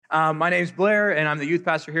My name's Blair, and I'm the youth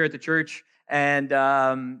pastor here at the church. And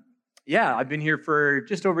I've been here for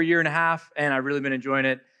just over a year and a half, and I've really been enjoying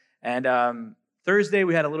it. And Thursday,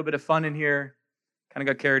 we had a little bit of fun in here, kind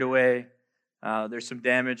of got carried away. There's some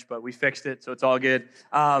damage, but we fixed it, so it's all good.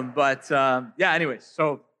 Anyways,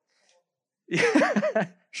 so...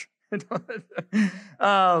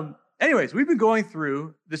 Anyways, we've been going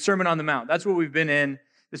through the Sermon on the Mount. That's what we've been in.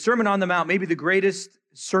 The Sermon on the Mount, maybe the greatest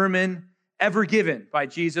sermon ever given by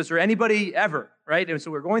Jesus or anybody ever, right? And so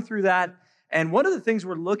we're going through that. And one of the things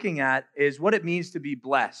we're looking at is what it means to be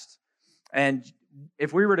blessed. And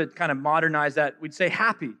if we were to kind of modernize that, we'd say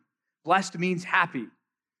happy. Blessed means happy.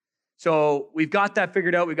 So we've got that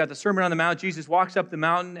figured out. We've got the Sermon on the Mount. Jesus walks up the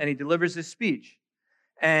mountain and he delivers this speech.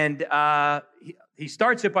 And he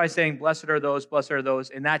starts it by saying, blessed are those,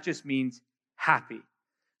 and that just means happy.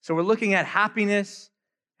 So we're looking at happiness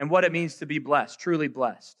and what it means to be blessed, truly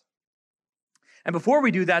blessed. And before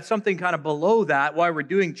we do that, something kind of below that, why we're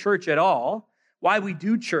doing church at all, why we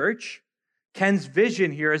do church, Ken's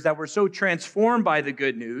vision here is that we're so transformed by the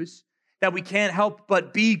good news that we can't help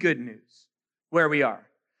but be good news where we are,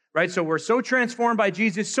 right? So we're so transformed by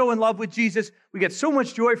Jesus, so in love with Jesus, we get so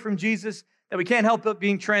much joy from Jesus that we can't help but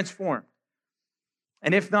being transformed.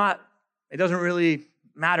 And if not, it doesn't really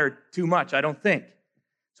matter too much, I don't think.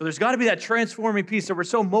 So there's got to be that transforming piece. So we're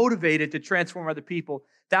so motivated to transform other people.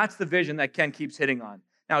 That's the vision that Ken keeps hitting on.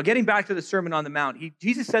 Now, getting back to the Sermon on the Mount,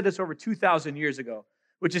 Jesus said this over 2,000 years ago,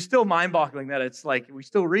 which is still mind-boggling that it's like we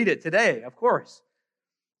still read it today, of course.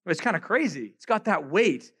 It's kind of crazy. It's got that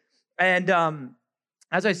weight. And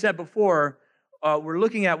as I said before, we're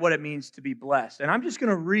looking at what it means to be blessed. And I'm just going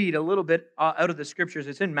to read a little bit out of the scriptures.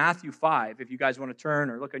 It's in Matthew 5, if you guys want to turn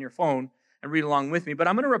or look on your phone and read along with me. But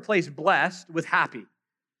I'm going to replace blessed with happy.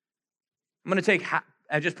 I'm going to take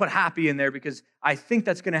and just put happy in there because I think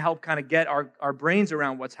that's going to help kind of get our brains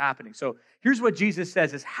around what's happening. So here's what Jesus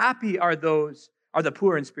says is happy are the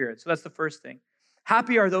poor in spirit. So that's the first thing.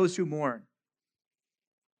 Happy are those who mourn,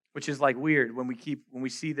 which is like weird when we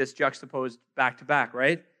see this juxtaposed back to back,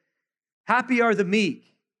 right? Happy are the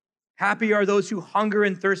meek. Happy are those who hunger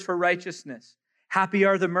and thirst for righteousness. Happy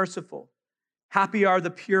are the merciful. Happy are the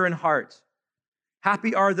pure in heart.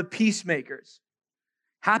 Happy are the peacemakers.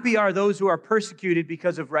 Happy are those who are persecuted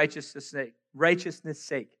because of righteousness'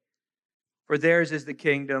 sake, for theirs is the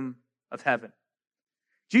kingdom of heaven.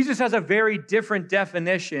 Jesus has a very different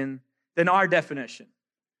definition than our definition.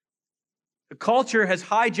 The culture has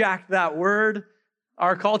hijacked that word.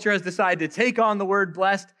 Our culture has decided to take on the word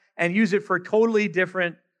blessed and use it for totally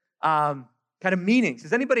different kind of meanings.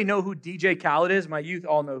 Does anybody know who DJ Khaled is? My youth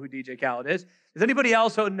all know who DJ Khaled is. Does anybody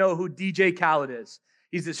else know who DJ Khaled is?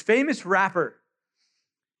 He's this famous rapper.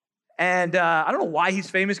 And I don't know why he's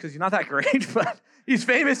famous, because he's not that great, but he's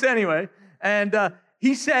famous anyway. And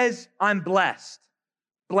he says, I'm blessed.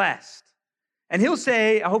 Blessed. And he'll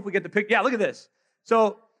say, I hope we get the pic. Yeah, look at this.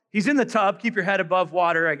 So he's in the tub. Keep your head above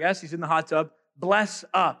water, I guess. He's in the hot tub. Bless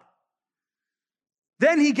up.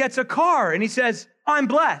 Then he gets a car and he says, I'm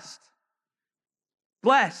blessed.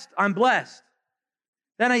 Blessed. I'm blessed.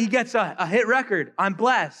 Then he gets a hit record. I'm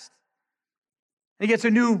blessed. He gets a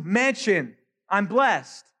new mansion. I'm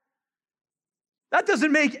blessed. That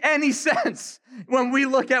doesn't make any sense when we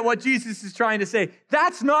look at what Jesus is trying to say.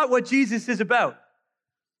 That's not what Jesus is about.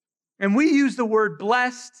 And we use the word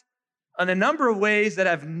blessed in a number of ways that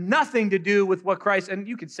have nothing to do with what Christ, and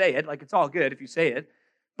you can say it, like it's all good if you say it,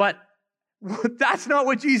 but that's not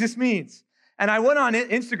what Jesus means. And I went on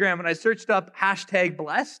Instagram and I searched up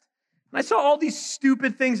 #blessed, and I saw all these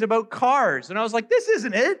stupid things about cars. And I was like, this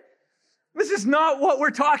isn't it. This is not what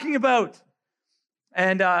we're talking about.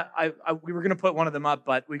 And we were going to put one of them up,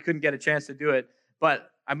 but we couldn't get a chance to do it. But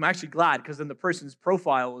I'm actually glad, because then the person's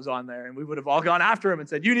profile was on there, and we would have all gone after him and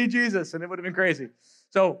said, you need Jesus, and it would have been crazy.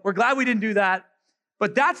 So we're glad we didn't do that.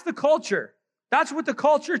 But that's the culture. That's what the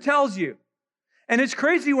culture tells you. And it's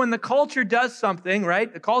crazy when the culture does something,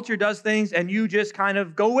 right? The culture does things, and you just kind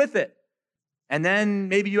of go with it. And then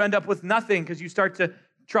maybe you end up with nothing because you start to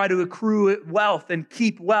try to accrue wealth and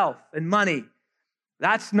keep wealth and money.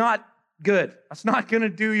 That's not good. That's not going to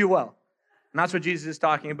do you well. And that's what Jesus is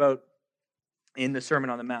talking about in the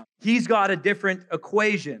Sermon on the Mount. He's got a different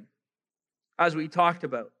equation, as we talked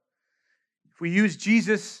about. If we use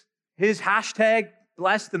Jesus, his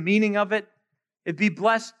 #blessed, the meaning of it, it'd be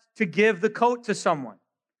blessed to give the coat to someone.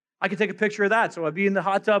 I could take a picture of that. So I'd be in the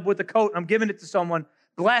hot tub with the coat, I'm giving it to someone.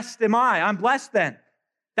 Blessed am I. I'm blessed then.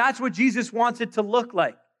 That's what Jesus wants it to look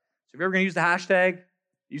like. So if you're ever going to use the hashtag,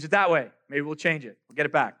 use it that way. Maybe we'll change it. We'll get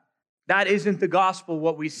it back. That isn't the gospel,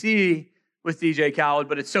 what we see with DJ Khaled,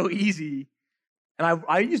 but it's so easy And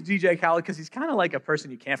I use DJ Khaled because he's kind of like a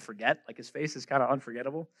person you can't forget. Like his face is kind of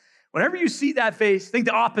unforgettable. Whenever you see that face, think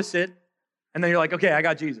the opposite. And then you're like, okay, I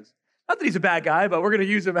got Jesus. Not that he's a bad guy, but we're going to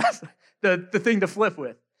use him as the thing to flip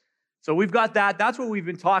with. So we've got that. That's what we've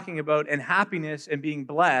been talking about. And happiness and being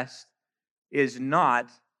blessed is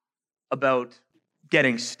not about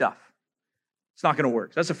getting stuff. It's not going to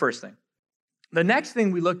work. So that's the first thing. The next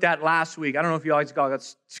thing we looked at last week, I don't know if you guys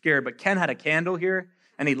got scared, but Ken had a candle here,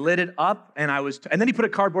 and he lit it up, and then he put a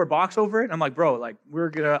cardboard box over it. I'm like, bro, like we're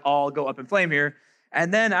going to all go up in flame here.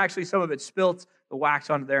 And then actually some of it spilt the wax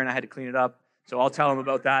onto there, and I had to clean it up. So I'll tell him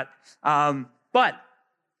about that. But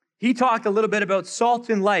he talked a little bit about salt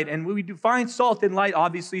and light, and we define salt and light,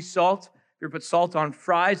 obviously salt. If you put salt on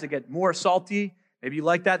fries, they get more salty. Maybe you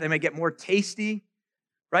like that. They may get more tasty,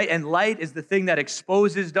 right? And light is the thing that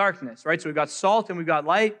exposes darkness, right? So we've got salt and we've got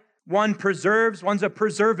light. One preserves, one's a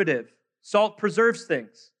preservative. Salt preserves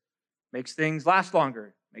things, makes things last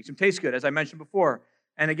longer, makes them taste good, as I mentioned before.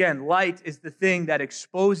 And again, light is the thing that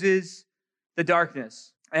exposes the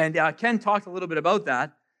darkness. And Ken talked a little bit about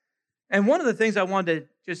that. And one of the things I wanted to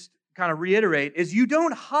just kind of reiterate is you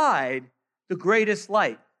don't hide the greatest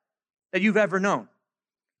light that you've ever known.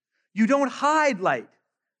 You don't hide light.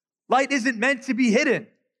 Light isn't meant to be hidden.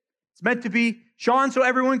 It's meant to be shone so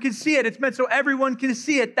everyone can see it. It's meant so everyone can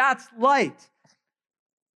see it. That's light.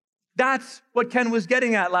 That's what Ken was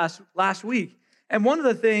getting at last week. And one of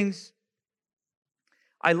the things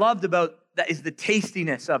I loved about that is the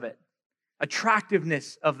tastiness of it,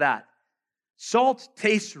 attractiveness of that. Salt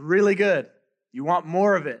tastes really good. You want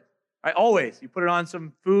more of it, right? Always. You put it on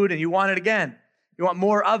some food and you want it again. You want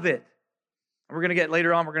more of it. And we're going to get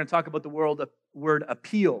later on, we're going to talk about the word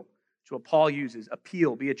appeal, which is what Paul uses.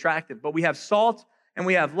 Appeal, be attractive. But we have salt and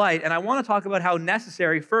we have light. And I want to talk about how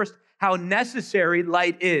necessary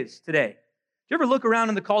light is today. Do you ever look around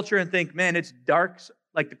in the culture and think, man, it's dark,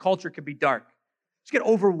 like the culture could be dark? Just get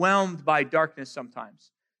overwhelmed by darkness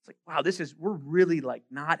sometimes. It's like, wow, we're really like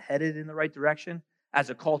not headed in the right direction as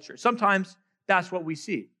a culture. Sometimes that's what we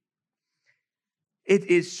see. It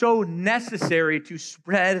is so necessary to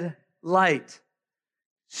spread light.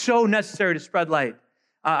 So necessary to spread light.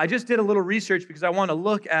 I just did a little research because I want to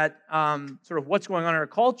look at sort of what's going on in our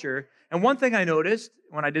culture. And one thing I noticed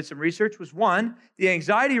when I did some research was, one, the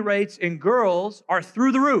anxiety rates in girls are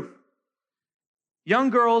through the roof. Young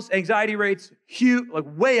girls' anxiety rates, huge, like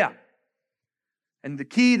way up. And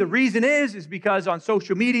the reason is because on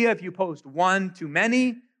social media, if you post one too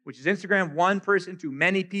many, which is Instagram, one person to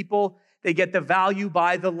many people, they get the value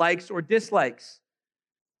by the likes or dislikes.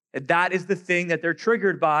 And that is the thing that they're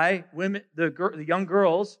triggered by. Women, the young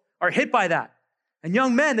girls are hit by that. And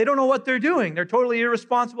young men, they don't know what they're doing. They're totally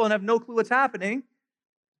irresponsible and have no clue what's happening.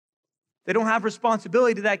 They don't have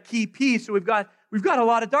responsibility to that key piece. So we've got a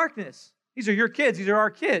lot of darkness. These are your kids. These are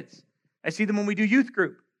our kids. I see them when we do youth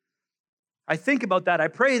group. I think about that. I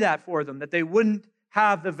pray that for them, that they wouldn't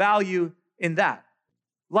have the value in that.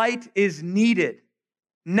 Light is needed,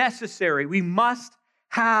 necessary. We must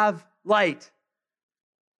have light.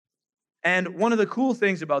 And one of the cool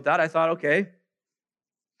things about that, I thought, okay,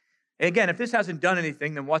 again, if this hasn't done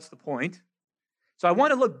anything, then what's the point? So I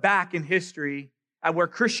want to look back in history at where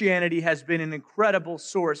Christianity has been an incredible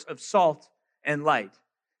source of salt and light.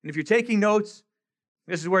 And if you're taking notes,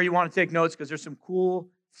 this is where you want to take notes because there's some cool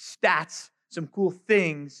stats, some cool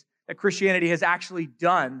things that Christianity has actually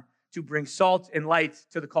done to bring salt and light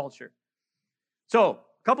to the culture. So,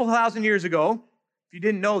 a couple thousand years ago, if you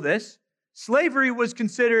didn't know this, slavery was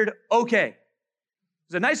considered okay. It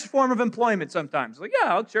was a nice form of employment sometimes. Like,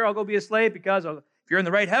 yeah, sure, I'll go be a slave because if you're in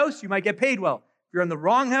the right house, you might get paid well. If you're in the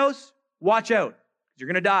wrong house, watch out, because you're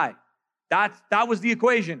going to die. That was the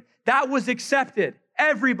equation. That was accepted.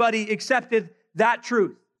 Everybody accepted that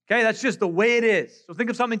truth. Okay, that's just the way it is. So think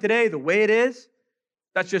of something today, the way it is,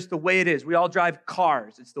 that's just the way it is. We all drive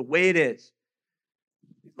cars. It's the way it is.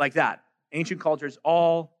 Like that. Ancient cultures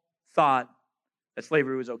all thought that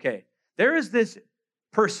slavery was okay. There is this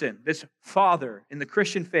person, this father in the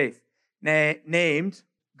Christian faith named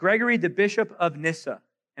Gregory the Bishop of Nyssa.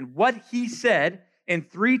 And what he said in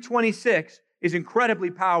 326 is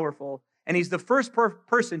incredibly powerful. And he's the first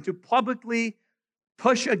person to publicly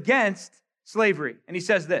push against slavery. And he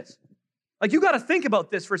says this. Like, you got to think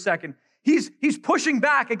about this for a second. He's pushing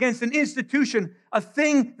back against an institution, a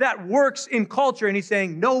thing that works in culture. And he's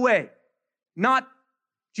saying, no way.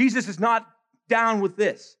 Jesus is not down with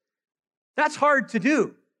this. That's hard to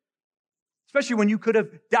do, especially when you could have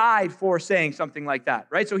died for saying something like that,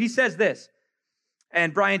 right? So he says this,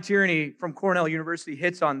 and Brian Tierney from Cornell University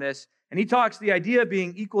hits on this, and he talks the idea of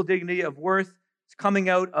being equal dignity of worth is coming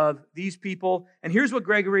out of these people. And here's what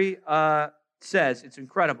Gregory says, it's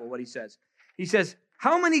incredible what he says. He says,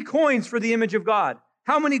 how many coins for the image of God?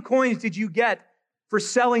 How many coins did you get for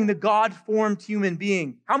selling the God-formed human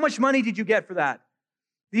being? How much money did you get for that?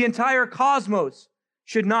 The entire cosmos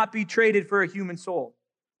should not be traded for a human soul.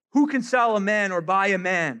 Who can sell a man or buy a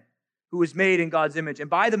man who was made in God's image? And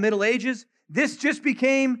by the Middle Ages, this just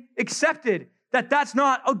became accepted, that that's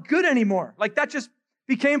not a good anymore. Like that just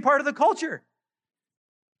became part of the culture.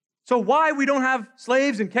 So why we don't have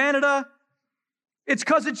slaves in Canada? It's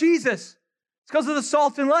because of Jesus. It's because of the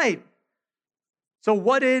salt and light. So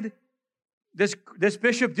what did this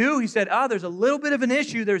bishop do? He said, there's a little bit of an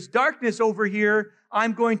issue. There's darkness over here.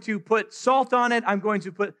 I'm going to put salt on it. I'm going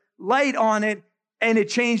to put light on it. And it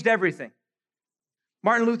changed everything.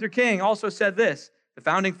 Martin Luther King also said this. The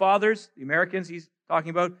founding fathers, the Americans he's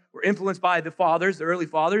talking about, were influenced by the fathers, the early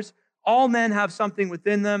fathers. All men have something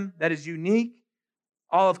within them that is unique.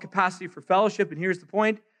 All have capacity for fellowship. And here's the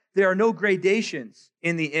point. There are no gradations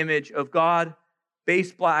in the image of God.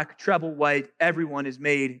 Base black, treble white, everyone is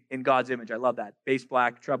made in God's image. I love that. Base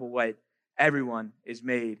black, treble white, everyone is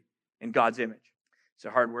made in God's image. It's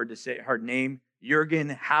a hard word to say, hard name.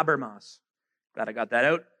 Jürgen Habermas. Glad I got that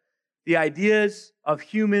out. The ideas of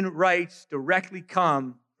human rights directly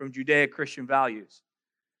come from Judeo-Christian values.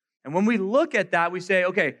 And when we look at that, we say,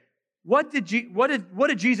 okay, what did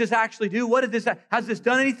Jesus actually do? Has this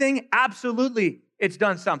done anything? Absolutely, it's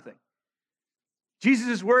done something.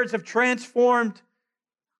 Jesus' words have transformed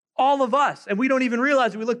all of us, and we don't even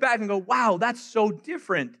realize it. We look back and go, wow, that's so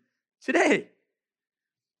different today.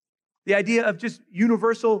 The idea of just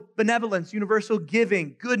universal benevolence, universal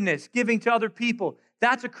giving, goodness, giving to other people,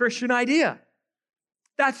 that's a Christian idea.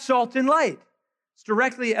 That's salt and light. It's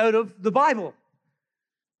directly out of the Bible.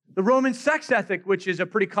 The Roman sex ethic, which is a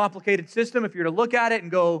pretty complicated system, if you're to look at it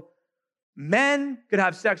and go, men could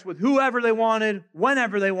have sex with whoever they wanted,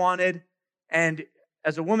 whenever they wanted, and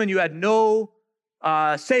as a woman, you had no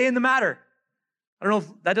say in the matter. I don't know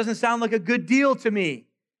if that doesn't sound like a good deal to me.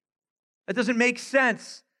 That doesn't make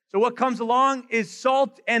sense. So what comes along is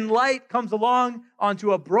salt and light comes along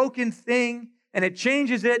onto a broken thing, and it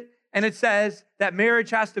changes it, and it says that marriage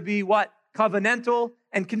has to be what? Covenantal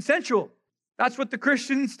and consensual. That's what the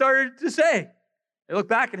Christians started to say. They look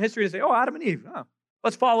back in history and say, Adam and Eve,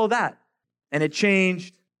 let's follow that. And it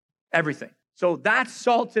changed everything. So that's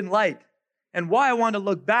salt and light. And why I want to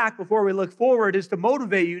look back before we look forward is to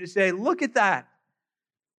motivate you to say, look at that.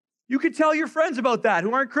 You could tell your friends about that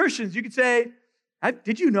who aren't Christians. You could say,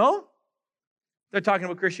 did you know? They're talking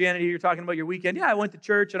about Christianity. You're talking about your weekend. Yeah, I went to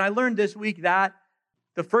church and I learned this week that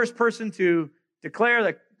the first person to declare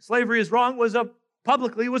that slavery is wrong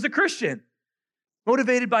publicly was a Christian,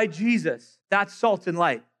 motivated by Jesus. That's salt and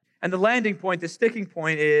light. And the landing point, the sticking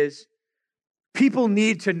point is people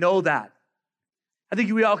need to know that. I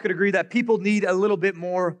think we all could agree that people need a little bit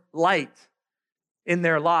more light in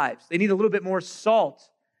their lives. They need a little bit more salt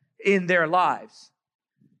in their lives.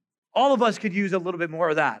 All of us could use a little bit more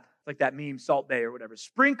of that, like that meme, Salt Bay or whatever.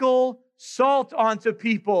 Sprinkle salt onto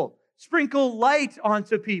people. Sprinkle light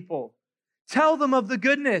onto people. Tell them of the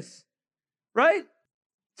goodness, right?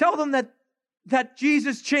 Tell them that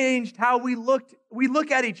Jesus changed how we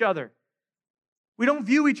look at each other. We don't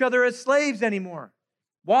view each other as slaves anymore.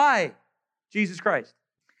 Why? Jesus Christ.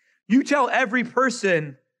 You tell every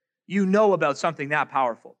person you know about something that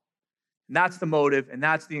powerful. And that's the motive, and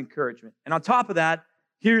that's the encouragement. And on top of that,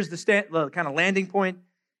 here's the kind of landing point,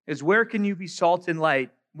 is where can you be salt and light?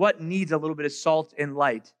 What needs a little bit of salt and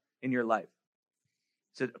light in your life?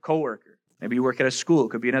 It's a coworker. Maybe you work at a school. It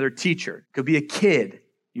could be another teacher. It could be a kid.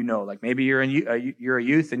 Like maybe you're a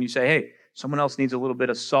youth and you say, hey, someone else needs a little bit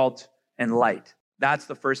of salt and light. That's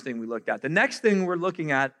the first thing we looked at. The next thing we're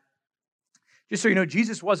looking at, just so you know,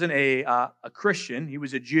 Jesus wasn't a Christian. He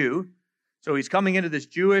was a Jew. So he's coming into this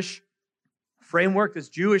Jewish framework, this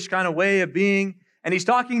Jewish kind of way of being, and he's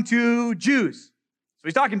talking to Jews. So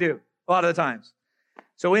he's talking to a lot of the times.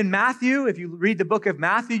 So in Matthew, if you read the book of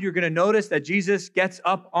Matthew, you're going to notice that Jesus gets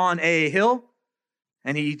up on a hill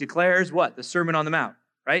and he declares what? The Sermon on the Mount,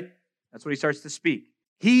 right? That's what he starts to speak.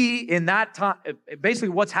 In that time, basically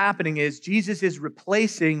what's happening is Jesus is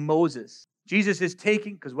replacing Moses. Jesus is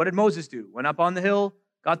because what did Moses do? Went up on the hill,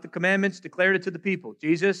 got the commandments, declared it to the people.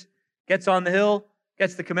 Jesus gets on the hill,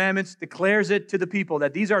 gets the commandments, declares it to the people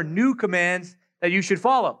that these are new commands that you should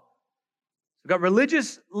follow. We've got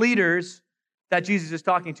religious leaders that Jesus is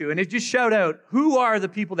talking to. And it just shout out, who are the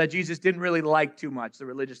people that Jesus didn't really like too much, the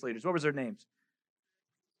religious leaders? What was their names?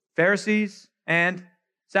 Pharisees and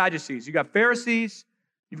Sadducees. You got Pharisees,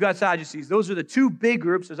 you've got Sadducees. Those are the two big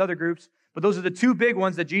groups. There's other groups, but those are the two big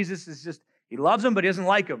ones that Jesus is he loves them, but he doesn't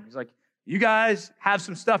like them. He's like, you guys have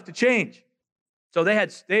some stuff to change. So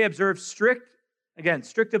they observed strict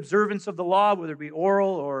observance of the law, whether it be oral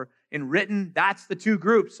or in written. That's the two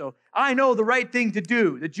groups. So I know the right thing to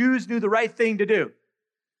do. The Jews knew the right thing to do.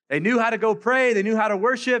 They knew how to go pray. They knew how to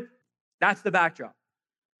worship. That's the backdrop.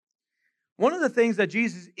 One of the things that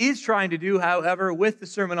Jesus is trying to do, however, with the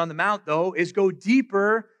Sermon on the Mount, though, is go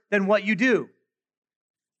deeper than what you do.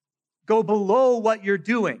 Go below what you're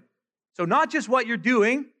doing. So not just what you're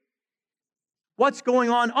doing, what's going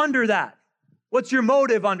on under that? What's your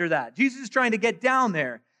motive under that? Jesus is trying to get down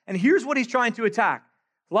there. And here's what he's trying to attack.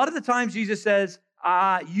 A lot of the times Jesus says,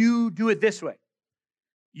 you do it this way.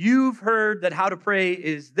 You've heard that how to pray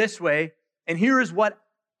is this way, and here is what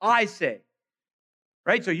I say.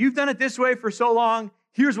 Right? So you've done it this way for so long.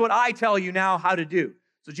 Here's what I tell you now how to do.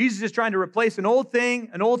 So Jesus is trying to replace an old thing,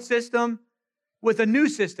 an old system, with a new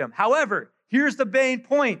system. However, here's the main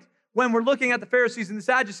point when we're looking at the Pharisees and the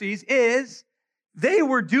Sadducees is they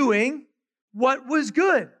were doing what was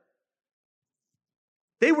good.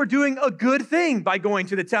 They were doing a good thing by going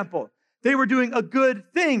to the temple. They were doing a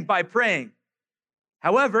good thing by praying.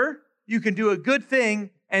 However, you can do a good thing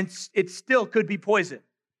and it still could be poison.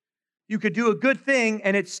 You could do a good thing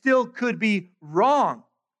and it still could be wrong.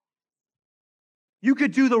 You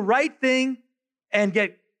could do the right thing and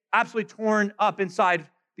get absolutely torn up inside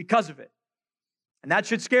because of it. And that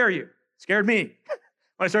should scare you. It scared me.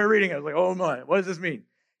 When I started reading it, I was like, oh my, what does this mean?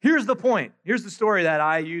 Here's the point. Here's the story that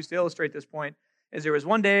I use to illustrate this point. Is there was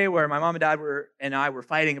one day where my mom and dad and I were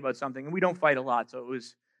fighting about something, and we don't fight a lot, so it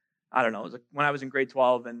was, I don't know, it was like when I was in grade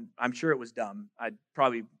 12, and I'm sure it was dumb. I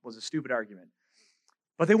probably was a stupid argument.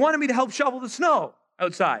 But they wanted me to help shovel the snow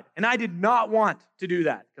outside, and I did not want to do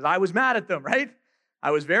that because I was mad at them, right?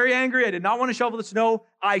 I was very angry. I did not want to shovel the snow.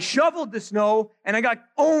 I shoveled the snow, and I got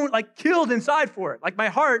killed inside for it. Like my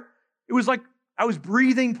heart, it was like I was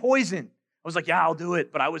breathing poison. I was like, yeah, I'll do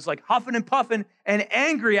it. But I was like huffing and puffing and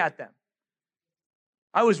angry at them.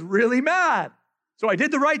 I was really mad. So I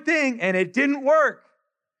did the right thing, and it didn't work.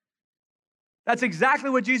 That's exactly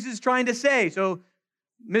what Jesus is trying to say. So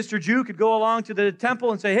Mr. Jew could go along to the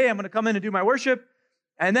temple and say, hey, I'm going to come in and do my worship.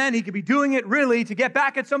 And then he could be doing it really to get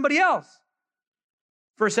back at somebody else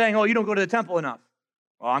for saying, oh, you don't go to the temple enough.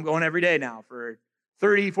 Well, I'm going every day now for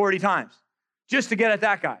 30, 40 times just to get at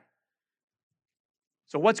that guy.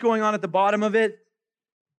 So what's going on at the bottom of it,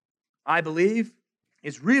 I believe,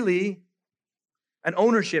 is really an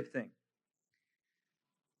ownership thing.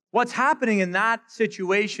 What's happening in that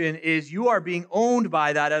situation is you are being owned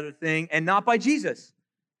by that other thing and not by Jesus.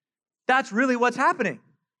 That's really what's happening.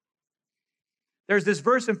 There's this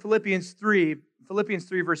verse in Philippians 3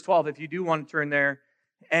 verse 12, if you do want to turn there.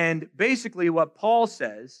 And basically what Paul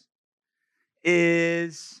says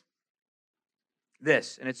is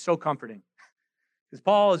this, and it's so comforting. Because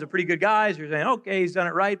Paul is a pretty good guy, so you're saying, okay, he's done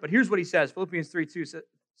it right. But here's what he says. Philippians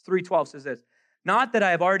 3:12 says this. Not that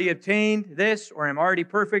I have already obtained this or am already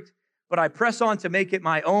perfect, but I press on to make it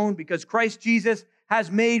my own because Christ Jesus has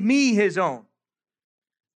made me his own.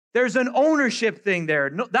 There's an ownership thing there.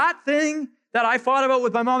 That thing that I fought about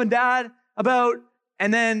with my mom and dad about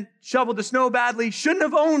and then shoveled the snow badly shouldn't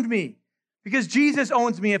have owned me because Jesus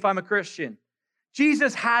owns me if I'm a Christian.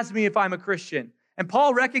 Jesus has me if I'm a Christian. And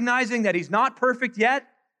Paul recognizing that he's not perfect yet,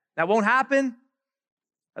 that won't happen.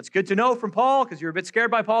 That's good to know from Paul because you're a bit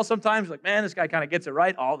scared by Paul sometimes. Like, man, this guy kind of gets it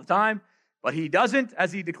right all the time. But he doesn't,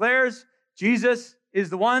 as he declares, Jesus is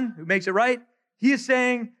the one who makes it right. He is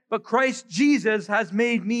saying, but Christ Jesus has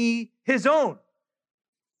made me his own.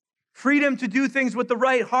 Freedom to do things with the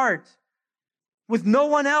right heart, with no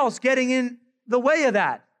one else getting in the way of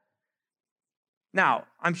that. Now,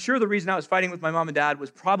 I'm sure the reason I was fighting with my mom and dad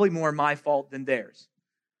was probably more my fault than theirs.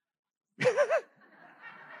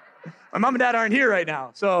 My mom and dad aren't here right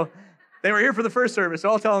now, so they were here for the first service, so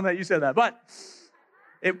I'll tell them that you said that. But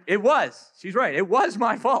it was. She's right. It was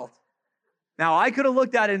my fault. Now, I could have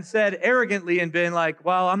looked at it and said arrogantly and been like,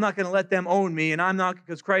 well, I'm not going to let them own me, and I'm not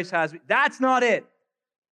because Christ has me. That's not it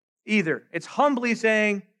either. It's humbly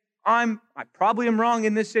saying, I probably am wrong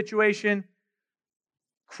in this situation.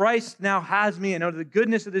 Christ now has me, and out of the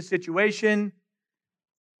goodness of this situation,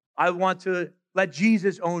 I want to let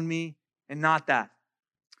Jesus own me and not that.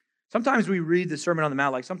 Sometimes we read the Sermon on the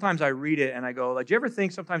Mount, like sometimes I read it and I go, like, do you ever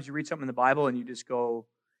think sometimes you read something in the Bible and you just go,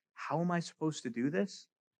 how am I supposed to do this?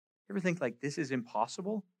 You ever think like, this is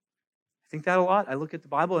impossible? I think that a lot. I look at the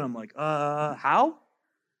Bible and I'm like, how?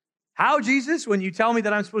 How, Jesus, when you tell me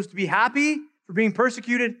that I'm supposed to be happy for being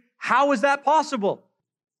persecuted, how is that possible?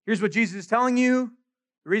 Here's what Jesus is telling you.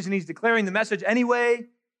 The reason he's declaring the message anyway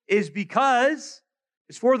is because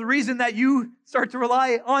it's for the reason that you start to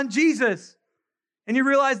rely on Jesus. And you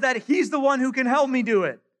realize that he's the one who can help me do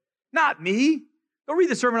it, not me. Don't read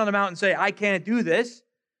the Sermon on the Mount and say, I can't do this.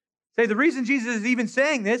 Say, the reason Jesus is even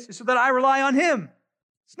saying this is so that I rely on him.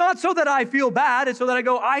 It's not so that I feel bad. It's so that I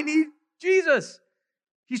go, I need Jesus.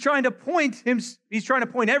 He's trying to point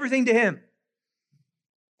everything to him.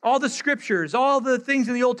 All the scriptures, all the things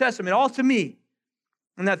in the Old Testament, all to me.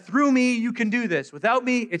 And that through me, you can do this. Without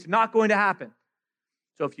me, it's not going to happen.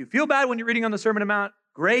 So if you feel bad when you're reading on the Sermon on the Mount,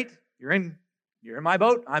 great. You're in my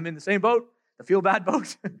boat. I'm in the same boat, the feel bad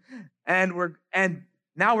boat. and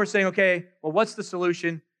now we're saying, okay, well, what's the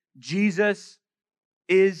solution? Jesus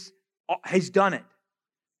has done it.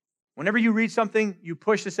 Whenever you read something, you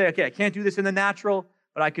push to say, okay, I can't do this in the natural,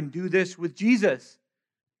 but I can do this with Jesus.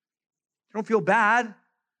 You don't feel bad.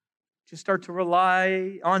 Just start to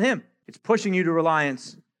rely on him. It's pushing you to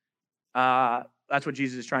reliance. That's what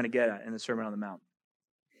Jesus is trying to get at in the Sermon on the Mount.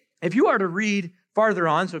 If you are to read farther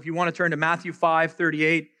on, so if you want to turn to Matthew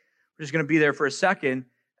 5:38, we're just going to be there for a second.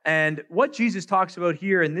 And what Jesus talks about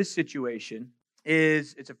here in this situation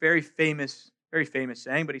is, it's a very famous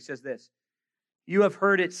saying, but he says this: you have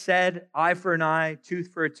heard it said, eye for an eye, tooth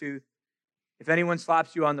for a tooth. If anyone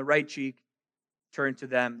slaps you on the right cheek, turn to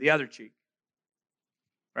them the other cheek.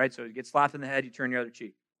 Right? So you get slapped in the head, you turn your other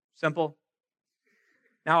cheek. Simple.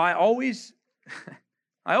 Now, I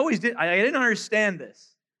didn't understand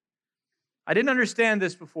this. I didn't understand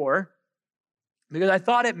this before because I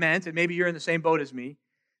thought it meant, and maybe you're in the same boat as me,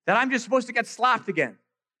 that I'm just supposed to get slapped again.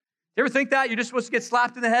 You ever think that? You're just supposed to get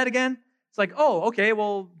slapped in the head again? It's like, oh, okay,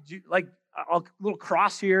 well, like a little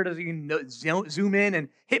cross here, does he zoom in and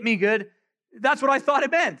hit me good? That's what I thought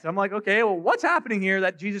it meant. I'm like, okay, well, what's happening here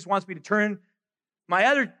that Jesus wants me to turn my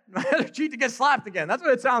other cheek to get slapped again? That's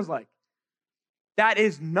what it sounds like. That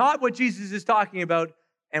is not what Jesus is talking about.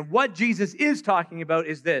 And what Jesus is talking about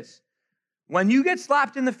is this. When you get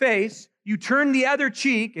slapped in the face, you turn the other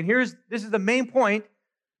cheek, and this is the main point,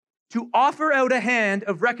 to offer out a hand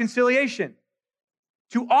of reconciliation.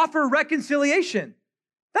 To offer reconciliation.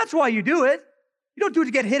 That's why you do it. You don't do it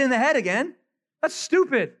to get hit in the head again. That's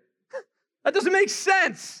stupid. That doesn't make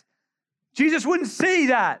sense. Jesus wouldn't say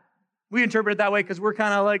that. We interpret it that way because we're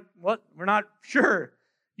kind of like, what? We're not sure.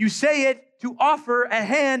 You say it to offer a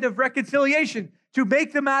hand of reconciliation, to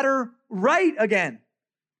make the matter right again.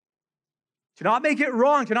 To not make it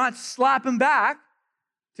wrong, to not slap him back,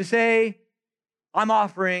 to say, I'm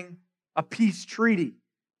offering a peace treaty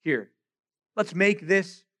here. Let's make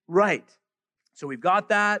this right. So we've got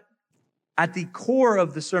that. At the core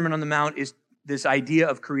of the Sermon on the Mount is this idea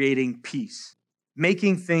of creating peace,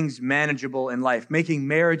 making things manageable in life, making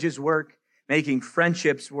marriages work, making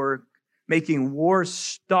friendships work, making wars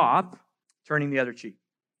stop, turning the other cheek.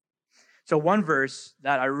 So one verse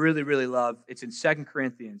that I really, really love, it's in 2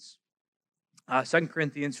 Corinthians. 2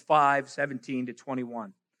 Corinthians 5:17 to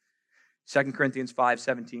 21. 2 Corinthians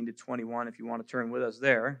 5:17 to 21, if you want to turn with us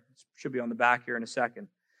there. It should be on the back here in a second.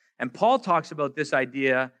 And Paul talks about this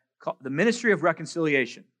idea, the ministry of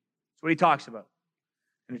reconciliation. That's what he talks about.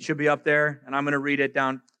 And it should be up there, and I'm going to read it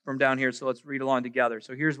from down here, so let's read along together.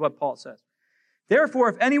 So here's what Paul says. Therefore,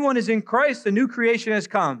 if anyone is in Christ, the new creation has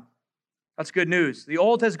come. That's good news. The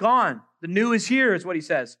old has gone. The new is here, is what he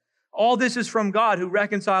says. All this is from God, who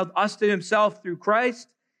reconciled us to himself through Christ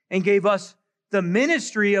and gave us the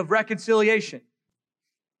ministry of reconciliation.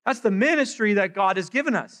 That's the ministry that God has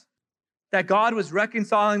given us. That God was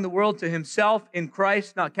reconciling the world to himself in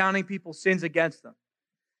Christ, not counting people's sins against them.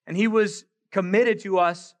 And he was committed to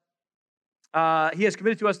us, he has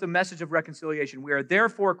committed to us the message of reconciliation. We are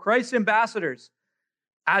therefore Christ's ambassadors,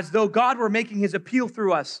 as though God were making his appeal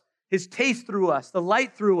through us, his taste through us, the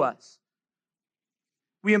light through us.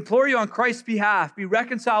 We implore you on Christ's behalf, be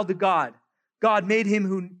reconciled to God. God made him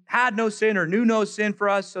who had no sin or knew no sin for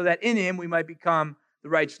us, so that in him we might become the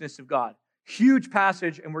righteousness of God. Huge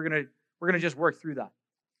passage, and we're going to just work through that.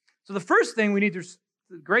 So the first thing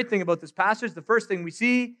the great thing about this passage, the first thing we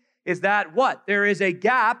see is that what? There is a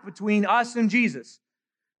gap between us and Jesus.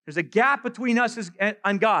 There's a gap between us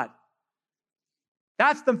and God.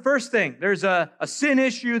 That's the first thing. There's a sin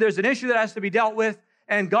issue. There's an issue that has to be dealt with.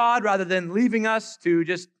 And God, rather than leaving us to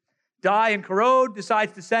just die and corrode,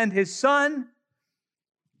 decides to send his son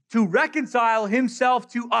to reconcile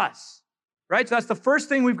himself to us. Right? So that's the first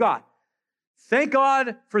thing we've got. Thank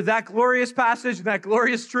God for that glorious passage and that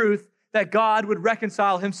glorious truth that God would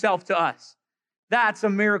reconcile himself to us. That's a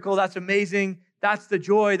miracle. That's amazing. That's the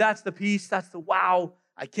joy. That's the peace. That's the wow.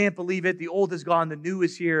 I can't believe it. The old is gone. The new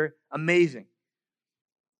is here. Amazing.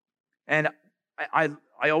 And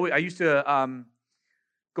I used to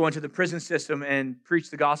go into the prison system and preach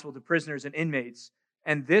the gospel to prisoners and inmates.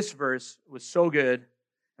 And this verse was so good.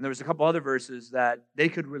 And there was a couple other verses that they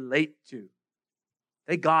could relate to.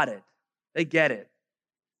 They got it. They get it.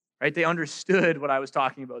 right? They understood what I was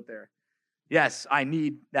talking about there. Yes, I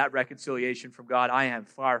need that reconciliation from God. I am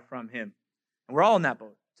far from him. And we're all in that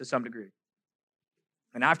boat to some degree.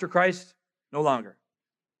 And after Christ, no longer,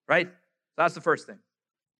 right? So that's the first thing.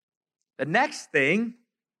 The next thing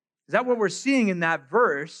is that what we're seeing in that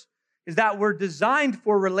verse is that we're designed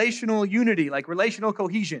for relational unity, like relational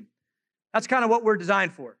cohesion. That's kind of what we're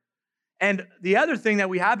designed for. And the other thing that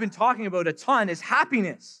we have been talking about a ton is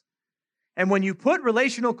happiness. And when you put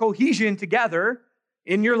relational cohesion together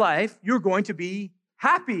in your life, you're going to be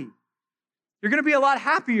happy. You're going to be a lot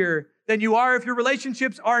happier than you are if your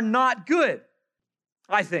relationships are not good,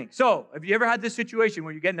 I think. So, have you ever had this situation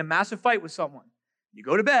where you get in a massive fight with someone? You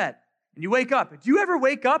go to bed and you wake up. Do you ever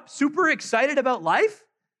wake up super excited about life?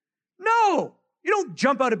 No. You don't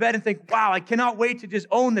jump out of bed and think, wow, I cannot wait to just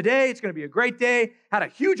own the day. It's going to be a great day. Had a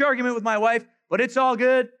huge argument with my wife, but it's all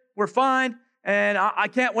good. We're fine. And I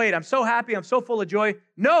can't wait. I'm so happy. I'm so full of joy.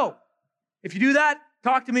 No. If you do that,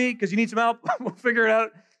 talk to me because you need some help. We'll figure it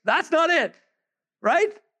out. That's not it, right?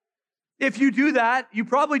 If you do that, you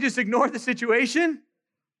probably just ignore the situation.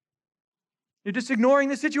 You're just ignoring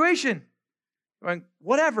the situation. Going,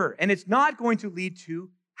 whatever. And it's not going to lead to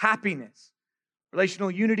happiness.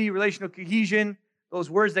 Relational unity, relational cohesion, those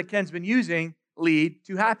words that Ken's been using lead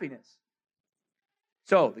to happiness.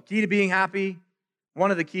 So the key to being happy,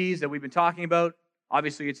 one of the keys that we've been talking about,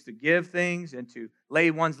 obviously it's to give things and to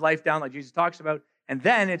lay one's life down like Jesus talks about, and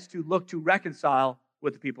then it's to look to reconcile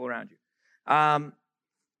with the people around you.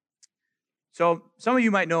 So some of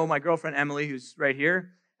you might know my girlfriend Emily, who's right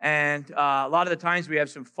here, and a lot of the times we have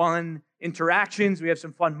some fun interactions, we have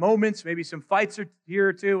some fun moments, maybe some fights here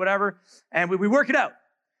or two, whatever, and we work it out.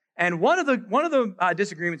 And one of the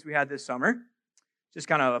disagreements we had this summer, just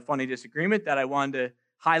kind of a funny disagreement that I wanted to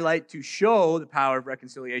highlight to show the power of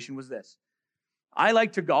reconciliation, was this. I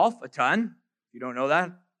like to golf a ton. If you don't know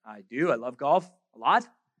that, I do. I love golf a lot.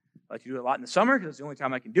 I like to do it a lot in the summer because it's the only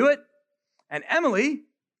time I can do it. And Emily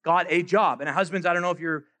got a job. And husbands, I don't know if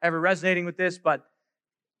you're ever resonating with this, but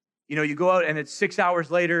you go out and it's 6 hours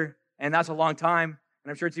later, and that's a long time.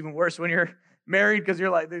 And I'm sure it's even worse when you're married because you're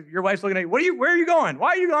like, your wife's looking at you. Where are you going? Why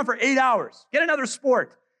are you gone for 8 hours? Get another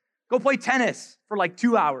sport. Go play tennis for like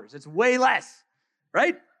 2 hours. It's way less,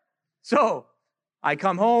 right? So I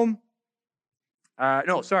come home.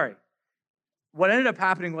 What ended up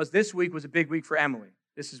happening was this week was a big week for Emily.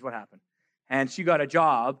 This is what happened. And she got a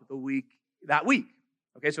job that week.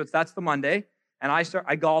 Okay, so that's the Monday. And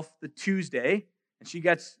I golf the Tuesday, and she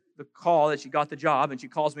gets the call that she got the job, and she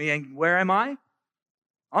calls me, and where am I?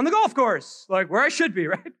 On the golf course, like where I should be,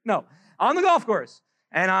 right? No, on the golf course.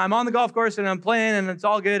 And I'm on the golf course, and I'm playing, and it's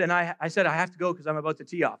all good. And I said I have to go because I'm about to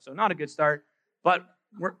tee off. So not a good start, but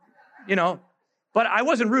but I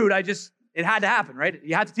wasn't rude. It had to happen, right?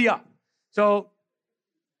 You had to tee off. So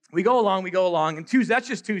we go along, and Tuesday, that's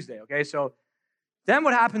just Tuesday, okay? So then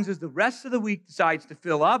what happens is the rest of the week decides to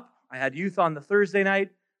fill up. I had youth on the Thursday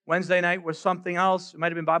night. Wednesday night was something else. It might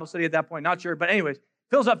have been Bible study at that point, not sure. But anyways,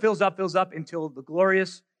 fills up until the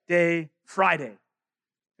glorious day, Friday.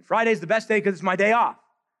 And Friday's the best day because it's my day off.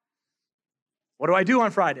 What do I do on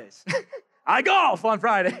Fridays? I golf on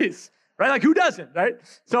Fridays, right? Like who doesn't, right?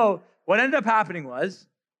 So what ended up happening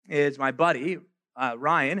is my buddy,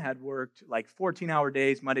 Ryan, had worked like 14-hour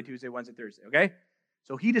days, Monday, Tuesday, Wednesday, Thursday, okay?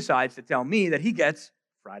 So he decides to tell me that he gets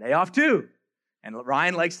Friday off too. And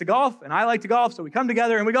Ryan likes to golf, and I like to golf, so we come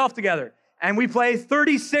together and we golf together. And we play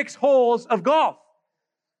 36 holes of golf.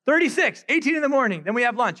 36, 18 in the morning, then we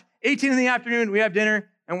have lunch. 18 in the afternoon, we have dinner,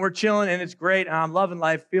 and we're chilling, and it's great, and I'm loving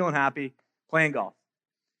life, feeling happy, playing golf.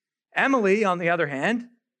 Emily, on the other hand,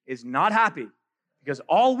 is not happy because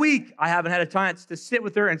all week I haven't had a chance to sit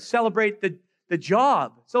with her and celebrate the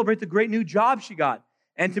job, celebrate the great new job she got.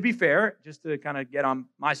 And to be fair, just to kind of get on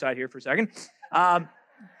my side here for a second,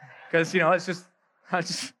 because, it's just,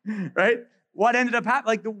 right? What ended up happening,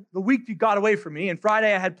 like the week you got away from me, and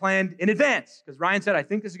Friday I had planned in advance, because Ryan said, I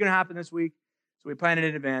think this is going to happen this week, so we planned it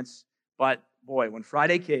in advance. But boy, when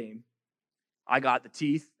Friday came, I got the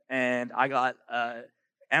teeth, and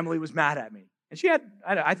Emily was mad at me. And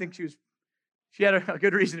I think she had a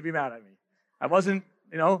good reason to be mad at me. I wasn't,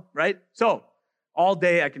 right? So all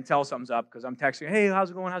day I can tell something's up, because I'm texting, hey,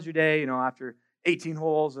 how's it going? How's your day? After 18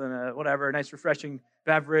 holes and a nice refreshing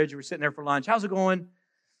beverage. We're sitting there for lunch. How's it going?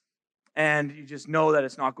 And you just know that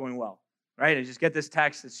it's not going well, right? And you just get this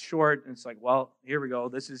text. It's short, and it's like, well, here we go.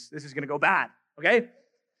 This is going to go bad, okay?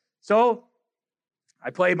 So I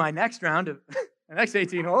play my next round of the next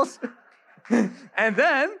 18 holes, and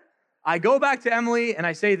then I go back to Emily, and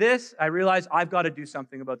I say this. I realize I've got to do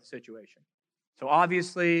something about the situation. So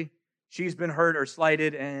obviously, she's been hurt or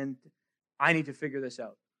slighted, and I need to figure this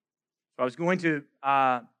out. So I was going to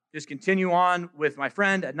just continue on with my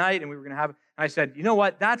friend at night, and we were going to have, and I said, you know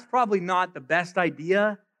what, that's probably not the best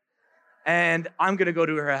idea, and I'm going to go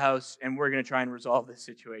to her house, and we're going to try and resolve this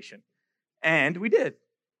situation. And we did.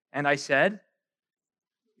 And I said,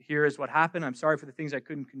 here is what happened. I'm sorry for the things I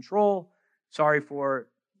couldn't control. Sorry for,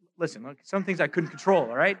 listen, look, some things I couldn't control,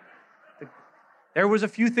 all right? There was a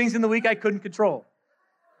few things in the week I couldn't control.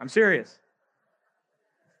 I'm serious.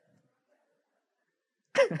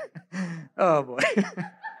 Oh, boy.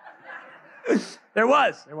 There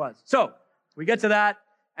was. So we get to that,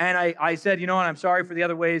 and I said, you know what, I'm sorry for the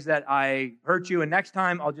other ways that I hurt you, and next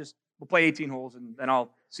time we'll play 18 holes, and then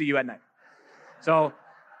I'll see you at night. So,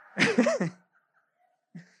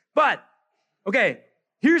 but, okay,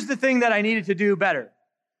 here's the thing that I needed to do better.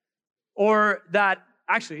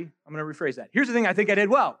 Actually, I'm going to rephrase that. Here's the thing I think I did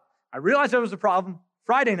well. I realized there was a problem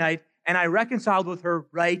Friday night, and I reconciled with her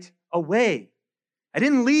right away. I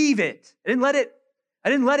didn't leave it. I didn't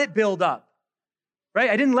let it build up. Right?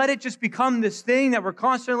 I didn't let it just become this thing that we're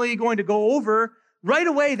constantly going to go over. Right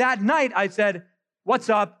away that night, I said, what's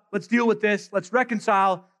up? Let's deal with this. Let's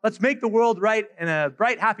reconcile. Let's make the world right and a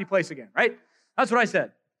bright, happy place again, right? That's what I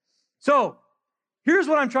said. So here's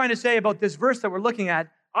what I'm trying to say about this verse that we're looking at.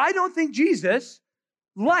 I don't think Jesus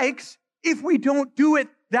likes if we don't do it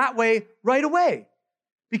that way right away.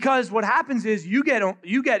 Because what happens is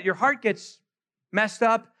your heart gets messed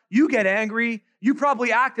up. You get angry. You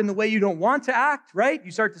probably act in the way you don't want to act, right?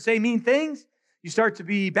 You start to say mean things. You start to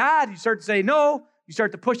be bad. You start to say no. You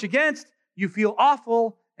start to push against. You feel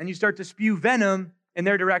awful, and you start to spew venom in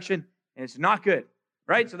their direction, and it's not good,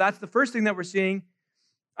 right? So that's the first thing that we're seeing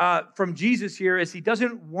from Jesus here is he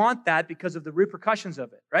doesn't want that because of the repercussions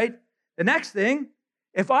of it, right? The next thing,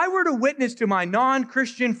 if I were to witness to my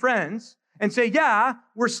non-Christian friends and say, yeah,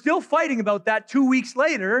 we're still fighting about that 2 weeks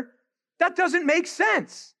later, that doesn't make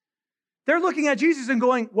sense. They're looking at Jesus and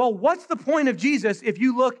going, well, what's the point of Jesus if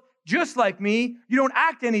you look just like me? You don't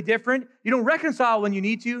act any different. You don't reconcile when you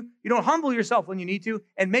need to. You don't humble yourself when you need to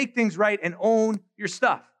and make things right and own your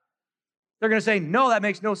stuff. They're going to say, no, that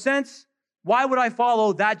makes no sense. Why would I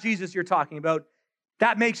follow that Jesus you're talking about?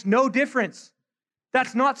 That makes no difference.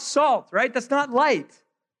 That's not salt, right? That's not light.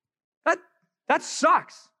 That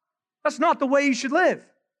sucks. That's not the way you should live.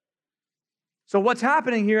 So what's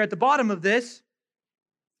happening here at the bottom of this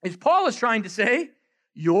is Paul is trying to say,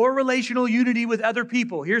 your relational unity with other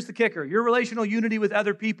people, here's the kicker, your relational unity with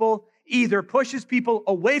other people either pushes people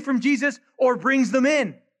away from Jesus or brings them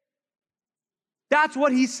in. That's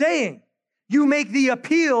what he's saying. You make the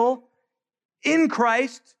appeal in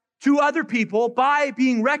Christ to other people by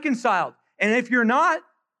being reconciled. And if you're not,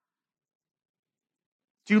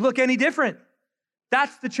 do you look any different?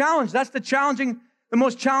 That's the challenge. That's the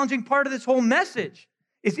most challenging part of this whole message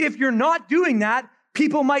is if you're not doing that,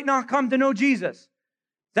 people might not come to know Jesus.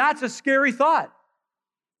 That's a scary thought.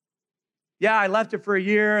 Yeah, I left it for a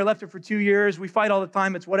year. I left it for 2 years. We fight all the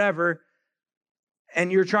time. It's whatever. And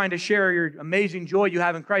you're trying to share your amazing joy you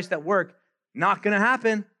have in Christ at work. Not going to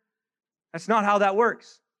happen. That's not how that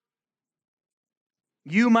works.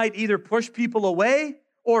 You might either push people away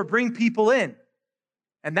or bring people in.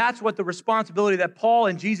 And that's what the responsibility that Paul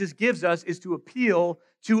and Jesus gives us is to appeal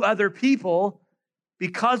to other people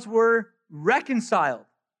because we're reconciled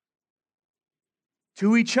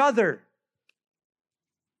to each other.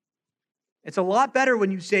 It's a lot better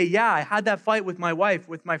when you say, yeah, I had that fight with my wife,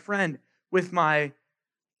 with my friend, with my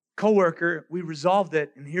coworker. We resolved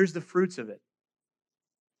it, and here's the fruits of it.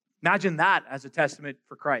 Imagine that as a testament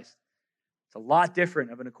for Christ. It's a lot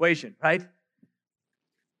different of an equation, right?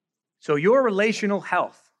 So your relational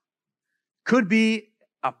health could be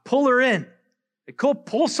a puller in. It could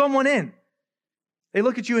pull someone in. They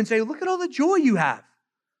look at you and say, look at all the joy you have.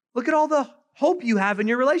 Look at all the hope you have in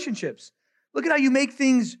your relationships. Look at how you make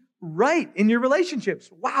things right in your relationships.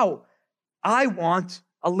 Wow, I want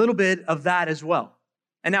a little bit of that as well.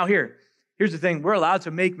 And now here's the thing. We're allowed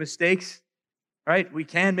to make mistakes, right? We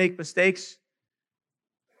can make mistakes.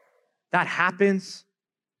 That happens.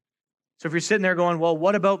 So if you're sitting there going, well,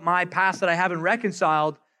 what about my past that I haven't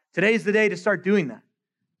reconciled? Today's the day to start doing that.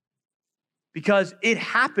 Because it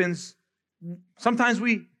happens. Sometimes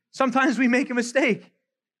we make a mistake.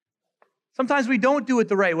 Sometimes we don't do it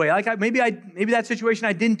the right way. Maybe that situation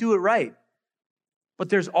I didn't do it right. But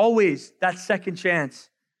there's always that second chance.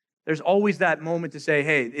 There's always that moment to say,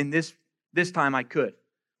 hey, in this time I could.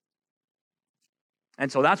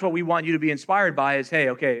 And so that's what we want you to be inspired by is, hey,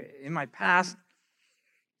 okay, in my past,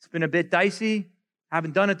 it's been a bit dicey. I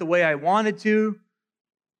haven't done it the way I wanted to.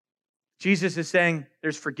 Jesus is saying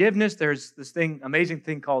there's forgiveness. There's this amazing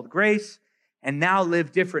thing called grace. And now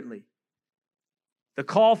live differently. The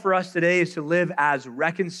call for us today is to live as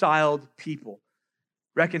reconciled people.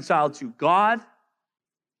 Reconciled to God,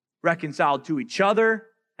 reconciled to each other,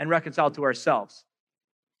 and reconciled to ourselves.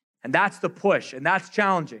 And that's the push, and that's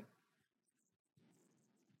challenging.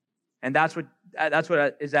 And that's what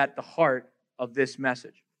is at the heart of this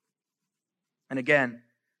message. And again,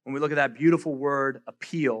 when we look at that beautiful word,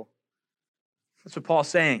 appeal, that's what Paul's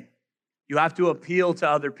saying. You have to appeal to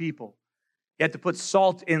other people. You have to put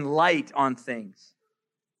salt and light on things.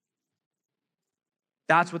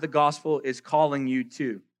 That's what the gospel is calling you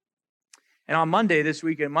to. And on Monday, this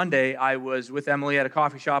weekend, Monday, I was with Emily at a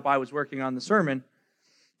coffee shop. I was working on the sermon,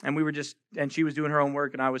 and she was doing her own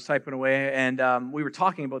work, and I was typing away, and we were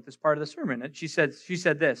talking about this part of the sermon. And she said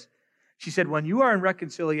this. She said, when you are in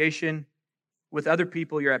reconciliation with other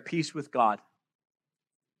people, you're at peace with God.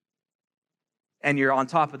 And you're on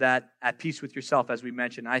top of that, at peace with yourself, as we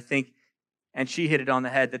mentioned. I think, and she hit it on the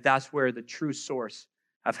head, that's where the true source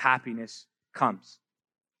of happiness comes.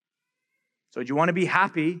 So do you want to be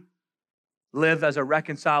happy? Live as a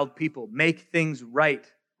reconciled people. Make things right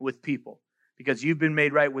with people because you've been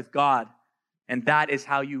made right with God, and that is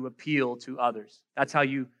how you appeal to others. That's how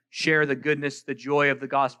you share the goodness, the joy of the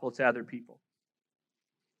gospel to other people.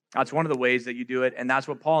 That's one of the ways that you do it, and that's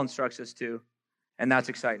what Paul instructs us to, and that's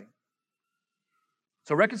exciting.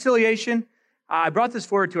 So reconciliation, I brought this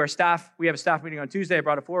forward to our staff. We have a staff meeting on Tuesday. I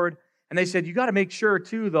brought it forward, and they said, you got to make sure,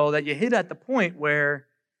 too, though, that you hit at the point where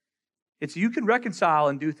it's you can reconcile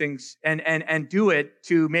and do things and do it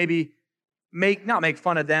to maybe not make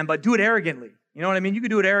fun of them, but do it arrogantly. You know what I mean? You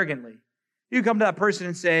can do it arrogantly. You can come to that person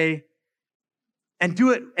and say, and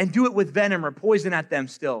do it with venom or poison at them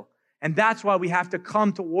still. And that's why we have to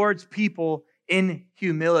come towards people in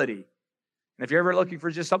humility. And if you're ever looking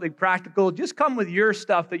for just something practical, just come with your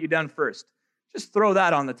stuff that you've done first. Just throw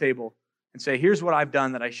that on the table and say, here's what I've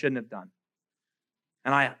done that I shouldn't have done.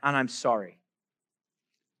 And I'm sorry.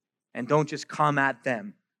 And don't just come at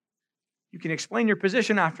them. You can explain your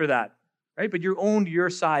position after that, right? But you owned your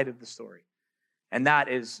side of the story. And that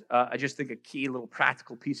is, I just think, a key little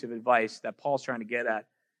practical piece of advice that Paul's trying to get at.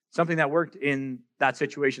 Something that worked in that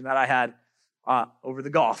situation that I had over the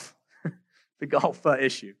golf, the golf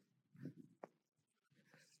issue.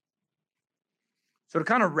 So to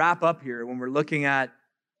kind of wrap up here, when we're looking at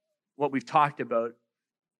what we've talked about,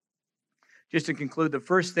 just to conclude, the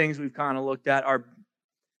first things we've kind of looked at are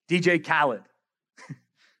DJ Khaled.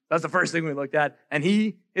 That's the first thing we looked at. And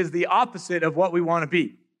he is the opposite of what we want to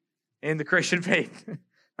be in the Christian faith.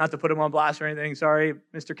 Not to put him on blast or anything, sorry,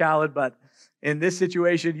 Mr. Khaled, but in this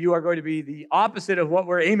situation, you are going to be the opposite of what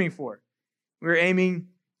we're aiming for. We're aiming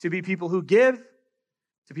to be people who give,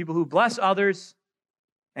 to people who bless others,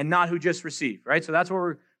 and not who just receive, right? So that's what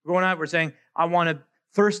we're going at. We're saying, I want to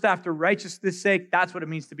thirst after righteousness' sake. That's what it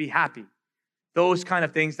means to be happy. Those kind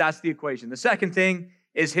of things, that's the equation. The second thing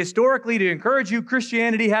is historically to encourage you,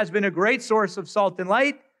 Christianity has been a great source of salt and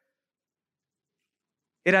light.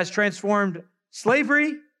 It has transformed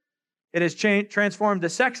slavery. It has transformed the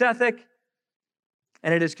sex ethic.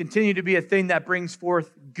 And it has continued to be a thing that brings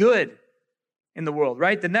forth good in the world,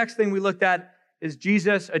 right? The next thing we looked at is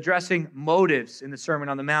Jesus addressing motives in the Sermon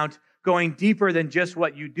on the Mount, going deeper than just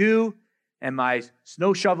what you do. And my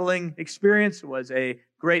snow shoveling experience was a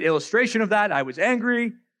great illustration of that. I was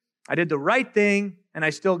angry. I did the right thing, and I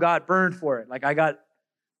still got burned for it. I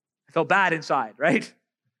felt bad inside, right?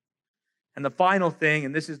 And the final thing,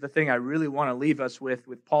 and this is the thing I really want to leave us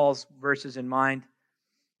with Paul's verses in mind,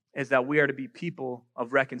 is that we are to be people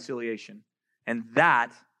of reconciliation. And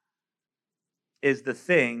that is the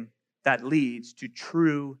thing that leads to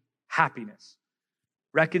true happiness.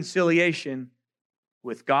 Reconciliation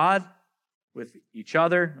with God, with each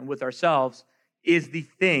other, and with ourselves is the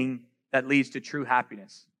thing that leads to true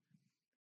happiness.